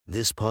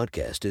This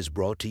podcast is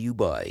brought to you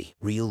by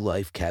Real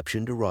Life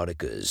Captioned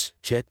Eroticas.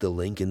 Check the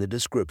link in the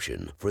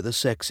description for the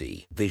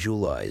sexy,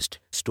 visualized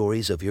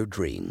stories of your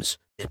dreams.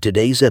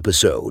 Today's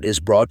episode is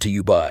brought to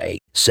you by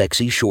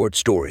Sexy Short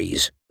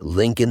Stories.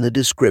 Link in the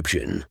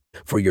description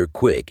for your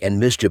quick and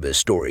mischievous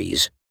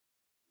stories.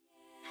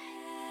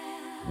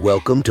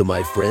 Welcome to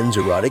my friend's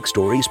Erotic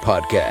Stories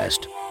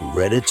podcast,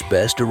 Reddit's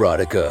Best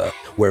Erotica,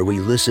 where we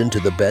listen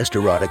to the best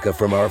erotica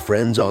from our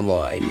friends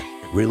online.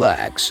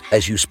 Relax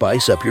as you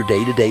spice up your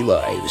day-to-day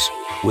lives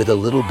with a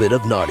little bit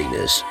of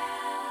naughtiness.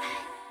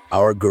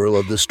 Our girl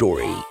of the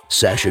story,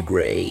 Sasha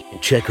Grey.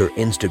 Check her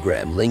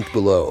Instagram linked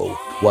below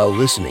while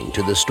listening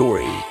to the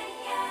story.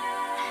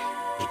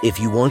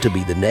 If you want to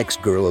be the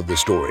next girl of the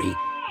story,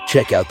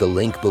 check out the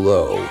link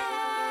below.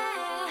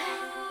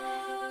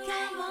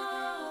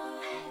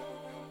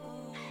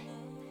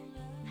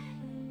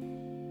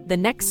 The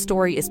next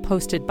story is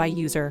posted by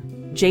user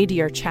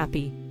JDR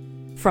Chappie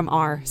from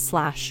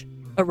r/erotica.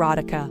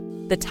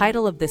 The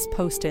title of this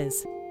post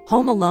is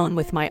Home Alone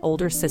with My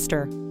Older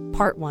Sister,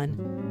 Part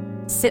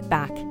 1. Sit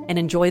back and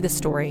enjoy the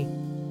story.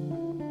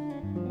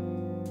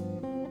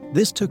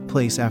 This took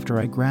place after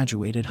I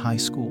graduated high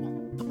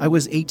school. I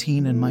was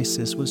 18 and my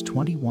sis was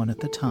 21 at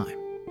the time.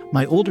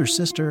 My older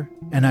sister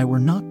and I were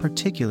not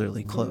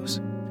particularly close.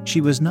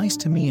 She was nice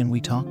to me and we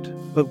talked,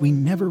 but we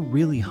never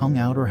really hung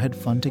out or had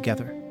fun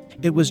together.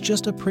 It was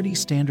just a pretty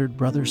standard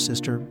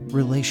brother-sister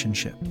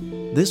relationship.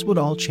 This would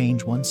all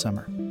change one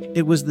summer.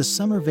 It was the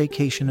summer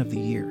vacation of the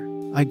year.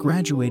 I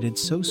graduated,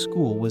 so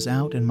school was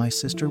out and my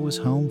sister was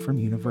home from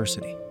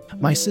university.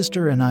 My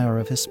sister and I are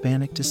of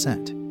Hispanic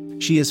descent.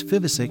 She is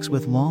 5'6"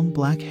 with long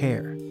black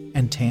hair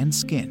and tan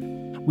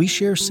skin. We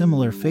share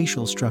similar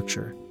facial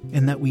structure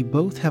in that we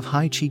both have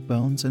high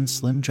cheekbones and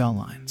slim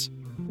jawlines.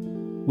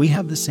 We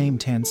have the same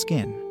tan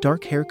skin,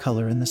 dark hair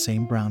color, and the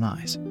same brown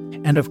eyes.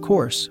 And of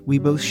course, we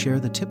both share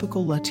the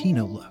typical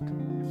Latino look.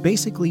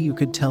 Basically, you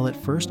could tell at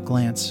first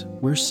glance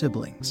we're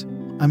siblings.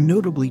 I'm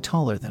notably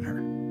taller than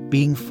her,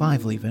 being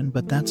 5'11",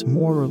 but that's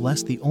more or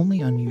less the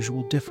only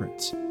unusual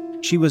difference.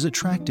 She was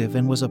attractive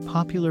and was a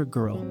popular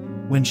girl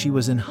when she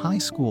was in high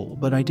school,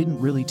 but I didn't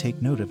really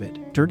take note of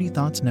it. Dirty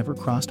thoughts never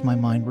crossed my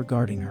mind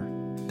regarding her.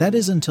 That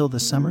is until the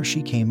summer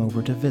she came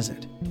over to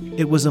visit.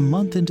 It was a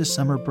month into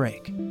summer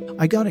break.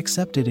 I got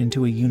accepted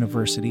into a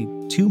university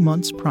 2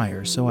 months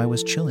prior, so I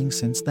was chilling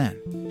since then.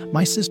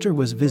 My sister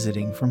was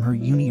visiting from her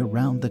uni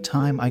around the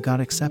time I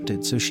got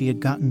accepted, so she had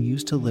gotten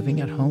used to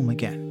living at home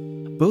again.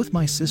 Both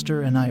my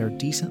sister and I are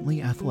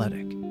decently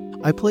athletic.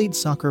 I played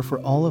soccer for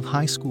all of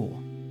high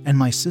school, and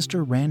my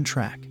sister ran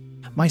track.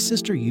 My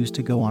sister used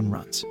to go on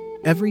runs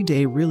every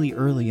day really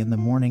early in the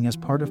morning as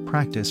part of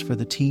practice for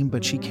the team,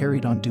 but she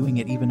carried on doing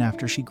it even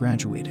after she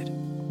graduated.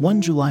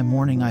 One July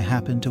morning, I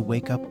happened to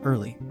wake up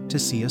early to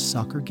see a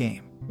soccer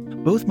game.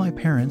 Both my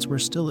parents were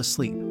still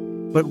asleep,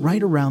 but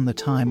right around the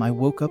time I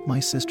woke up, my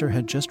sister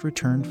had just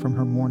returned from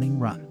her morning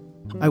run.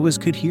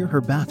 Could hear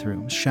her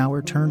bathroom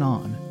shower turn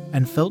on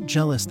and felt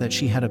jealous that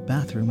she had a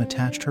bathroom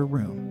attached her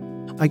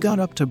room. I got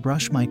up to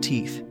brush my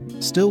teeth,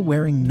 still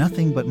wearing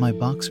nothing but my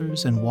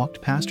boxers, and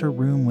walked past her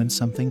room when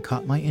something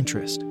caught my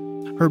interest.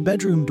 Her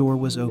bedroom door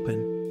was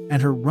open,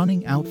 and her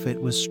running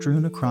outfit was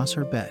strewn across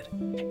her bed.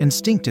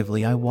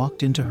 Instinctively, I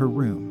walked into her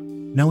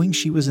room, knowing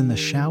she was in the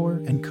shower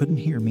and couldn't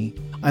hear me.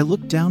 I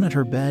looked down at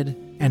her bed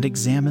and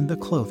examined the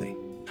clothing.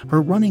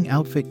 Her running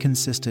outfit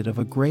consisted of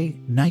a gray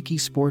Nike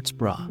sports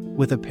bra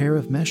with a pair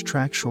of mesh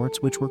track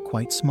shorts which were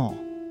quite small,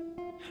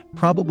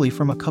 probably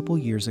from a couple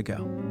years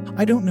ago.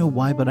 I don't know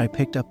why, but I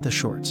picked up the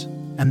shorts,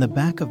 and the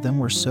back of them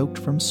were soaked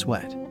from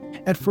sweat.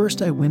 At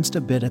first I winced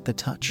a bit at the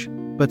touch,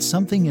 but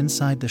something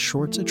inside the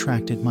shorts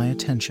attracted my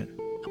attention.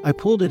 I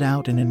pulled it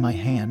out, and in my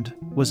hand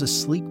was a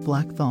sleek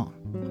black thong.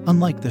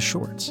 Unlike the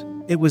shorts,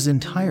 it was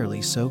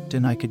entirely soaked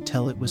and I could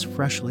tell it was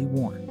freshly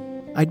worn.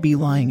 I'd be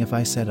lying if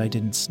I said I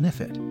didn't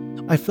sniff it.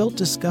 I felt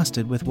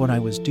disgusted with what I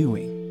was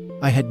doing.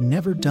 I had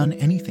never done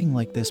anything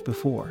like this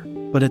before,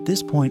 but at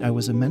this point I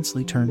was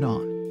immensely turned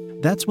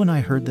on. That's when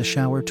I heard the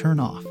shower turn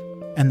off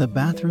and the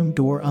bathroom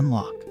door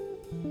unlock.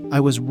 I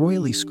was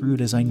royally screwed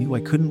as I knew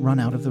I couldn't run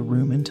out of the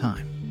room in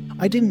time.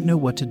 I didn't know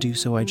what to do,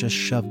 so I just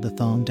shoved the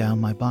thong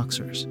down my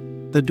boxers.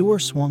 The door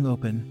swung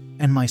open,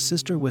 and my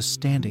sister was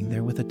standing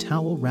there with a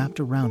towel wrapped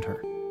around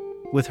her,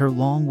 with her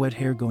long wet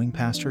hair going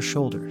past her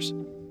shoulders.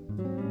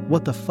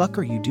 "What the fuck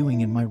are you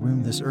doing in my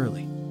room this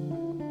early?"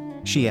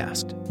 she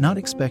asked, not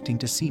expecting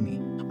to see me.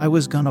 "I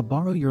was gonna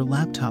borrow your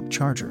laptop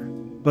charger,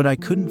 but I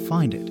couldn't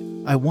find it.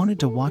 I wanted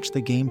to watch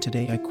the game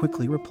today," I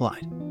quickly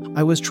replied.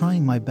 I was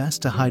trying my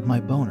best to hide my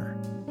boner,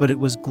 but it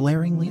was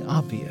glaringly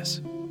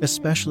obvious,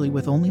 especially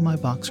with only my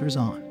boxers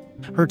on.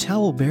 Her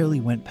towel barely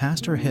went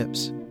past her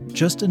hips,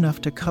 just enough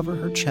to cover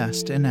her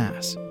chest and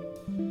ass.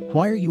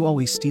 "Why are you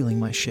always stealing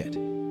my shit?"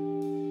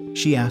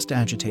 she asked,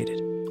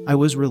 agitated. I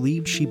was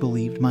relieved she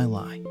believed my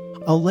lie.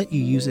 "I'll let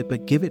you use it,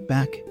 but give it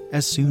back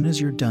as soon as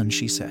you're done,"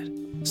 she said.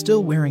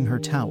 Still wearing her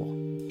towel,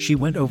 she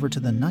went over to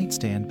the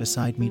nightstand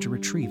beside me to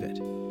retrieve it.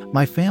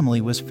 My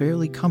family was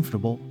fairly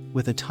comfortable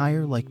with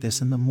attire like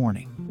this in the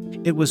morning.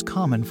 It was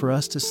common for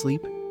us to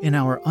sleep in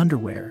our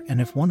underwear,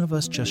 and if one of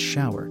us just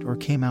showered or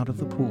came out of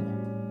the pool,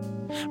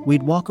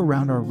 we'd walk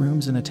around our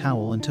rooms in a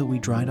towel until we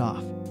dried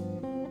off,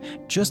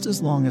 just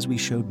as long as we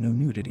showed no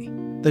nudity.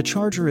 The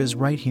charger is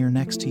right here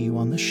next to you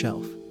on the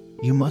shelf.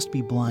 You must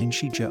be blind,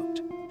 she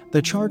joked.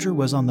 The charger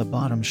was on the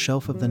bottom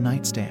shelf of the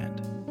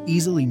nightstand,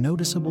 easily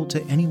noticeable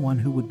to anyone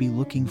who would be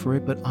looking for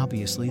it, but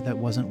obviously that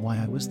wasn't why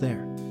I was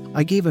there.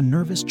 I gave a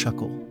nervous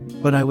chuckle,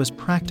 but I was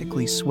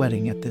practically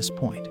sweating at this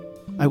point.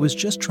 I was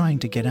just trying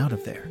to get out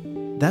of there.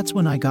 That's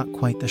when I got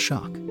quite the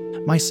shock.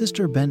 My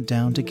sister bent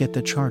down to get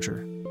the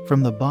charger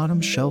from the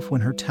bottom shelf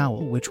when her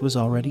towel, which was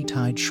already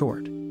tied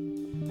short,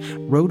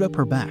 rode up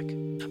her back.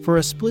 For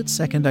a split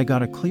second, I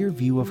got a clear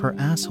view of her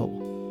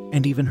asshole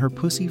and even her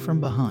pussy from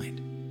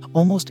behind.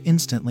 Almost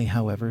instantly,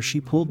 however,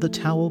 she pulled the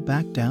towel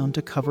back down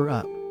to cover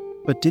up,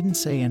 but didn't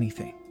say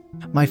anything.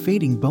 My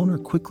fading boner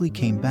quickly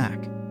came back.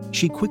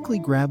 She quickly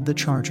grabbed the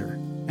charger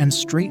and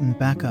straightened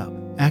back up,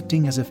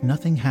 acting as if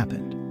nothing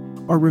happened.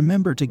 Or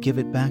remember to give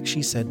it back,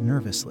 she said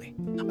nervously.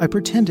 I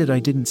pretended I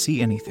didn't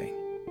see anything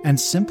and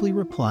simply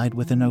replied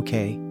with an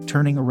okay,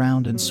 turning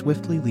around and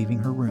swiftly leaving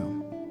her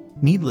room.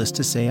 Needless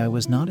to say, I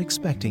was not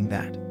expecting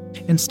that.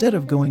 Instead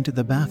of going to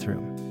the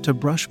bathroom to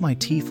brush my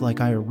teeth like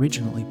I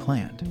originally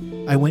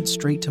planned, I went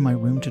straight to my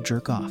room to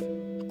jerk off.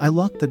 I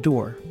locked the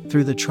door,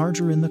 threw the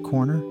charger in the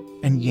corner,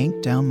 and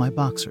yanked down my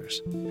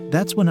boxers.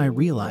 That's when I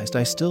realized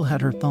I still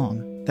had her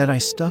thong that I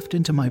stuffed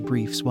into my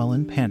briefs while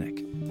in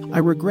panic. I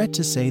regret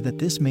to say that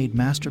this made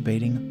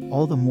masturbating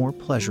all the more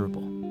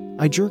pleasurable.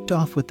 I jerked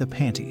off with the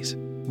panties,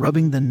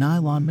 rubbing the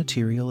nylon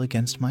material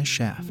against my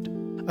shaft.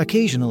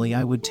 Occasionally,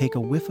 I would take a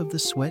whiff of the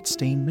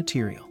sweat-stained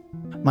material.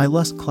 My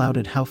lust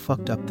clouded how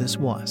fucked up this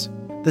was.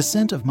 The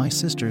scent of my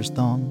sister's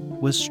thong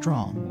was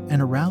strong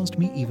and aroused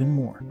me even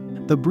more.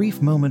 The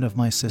brief moment of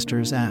my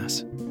sister's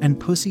ass and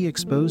pussy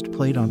exposed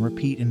played on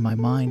repeat in my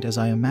mind as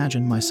I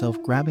imagined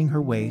myself grabbing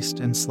her waist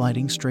and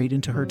sliding straight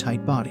into her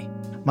tight body.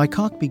 My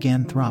cock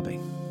began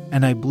throbbing,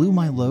 and I blew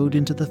my load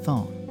into the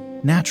thong.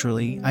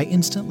 Naturally, I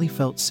instantly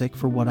felt sick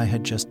for what I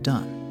had just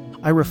done.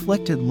 I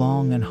reflected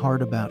long and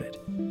hard about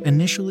it,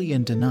 initially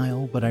in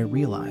denial, but I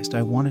realized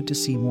I wanted to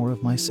see more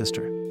of my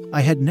sister. I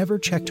had never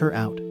checked her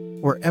out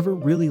or ever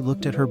really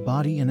looked at her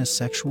body in a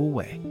sexual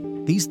way.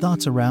 These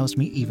thoughts aroused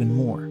me even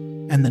more,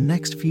 and the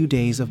next few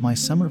days of my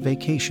summer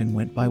vacation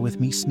went by with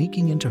me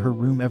sneaking into her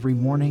room every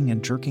morning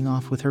and jerking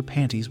off with her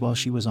panties while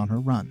she was on her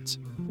runs.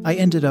 I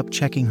ended up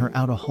checking her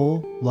out a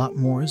whole lot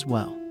more as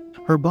well.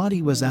 Her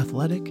body was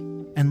athletic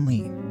and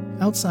lean.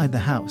 Outside the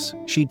house,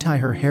 she'd tie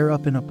her hair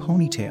up in a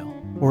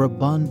ponytail or a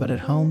bun, but at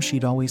home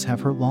she'd always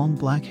have her long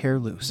black hair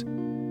loose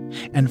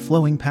and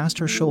flowing past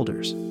her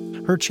shoulders.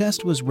 Her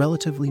chest was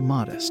relatively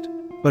modest,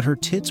 but her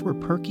tits were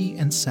perky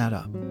and sat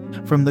up.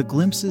 From the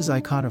glimpses I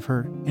caught of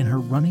her in her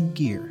running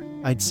gear,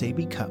 I'd say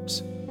B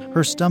cups.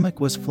 Her stomach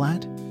was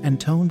flat and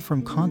toned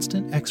from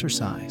constant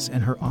exercise,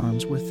 and her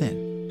arms were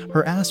thin.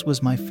 Her ass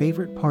was my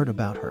favorite part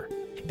about her.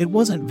 It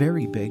wasn't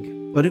very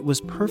big, but it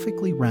was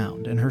perfectly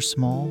round, and her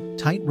small,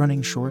 tight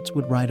running shorts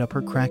would ride up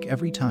her crack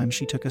every time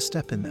she took a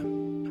step in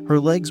them. Her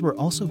legs were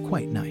also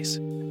quite nice.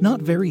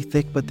 Not very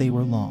thick, but they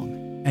were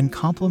long and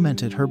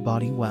complemented her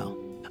body well.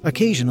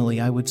 Occasionally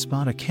I would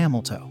spot a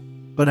camel toe,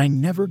 but I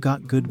never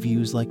got good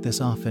views like this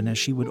often, as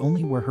she would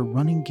only wear her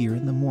running gear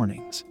in the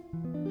mornings,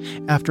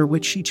 after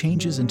which she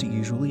changes into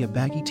usually a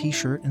baggy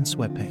t-shirt and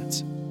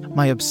sweatpants.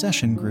 My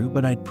obsession grew,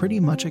 but I'd pretty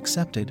much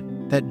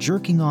accepted that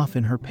jerking off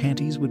in her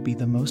panties would be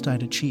the most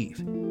I'd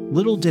achieve.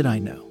 Little did I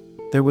know,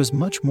 there was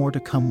much more to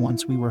come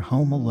once we were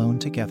home alone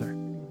together.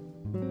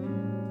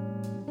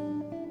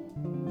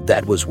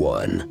 That was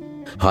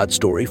one hot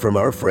story from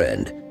our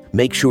friend.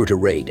 Make sure to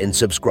rate and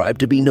subscribe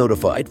to be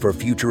notified for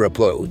future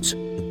uploads.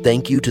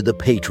 Thank you to the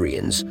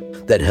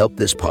Patreons that help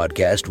this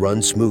podcast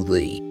run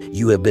smoothly.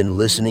 You have been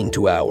listening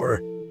to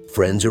our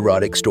Friends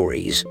Erotic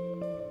Stories.